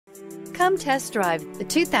Come test drive the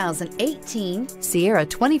 2018 Sierra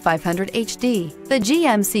 2500 HD. The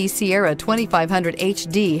GMC Sierra 2500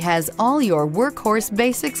 HD has all your workhorse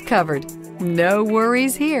basics covered. No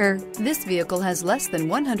worries here. This vehicle has less than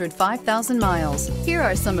 105,000 miles. Here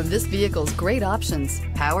are some of this vehicle's great options: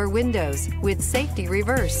 power windows with safety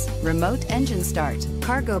reverse, remote engine start,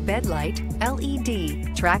 cargo bed light,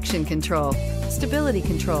 LED, traction control, stability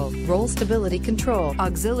control, roll stability control,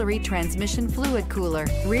 auxiliary transmission fluid cooler,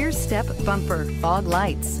 rear step bumper, fog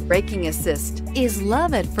lights, braking assist. Is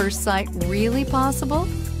love at first sight really possible?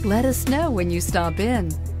 Let us know when you stop in.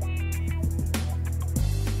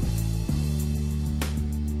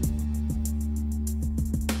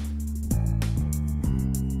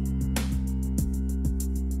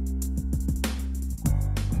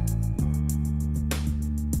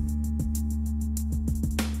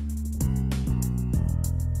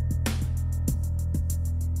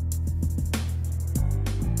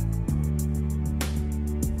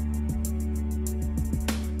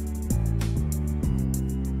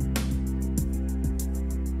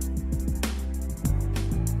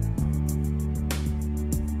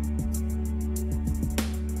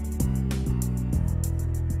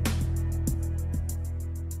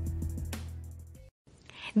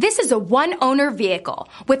 This is a one-owner vehicle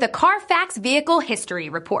with a Carfax Vehicle History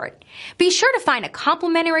Report. Be sure to find a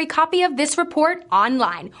complimentary copy of this report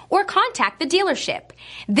online or contact the dealership.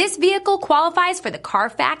 This vehicle qualifies for the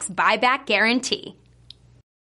Carfax Buyback Guarantee.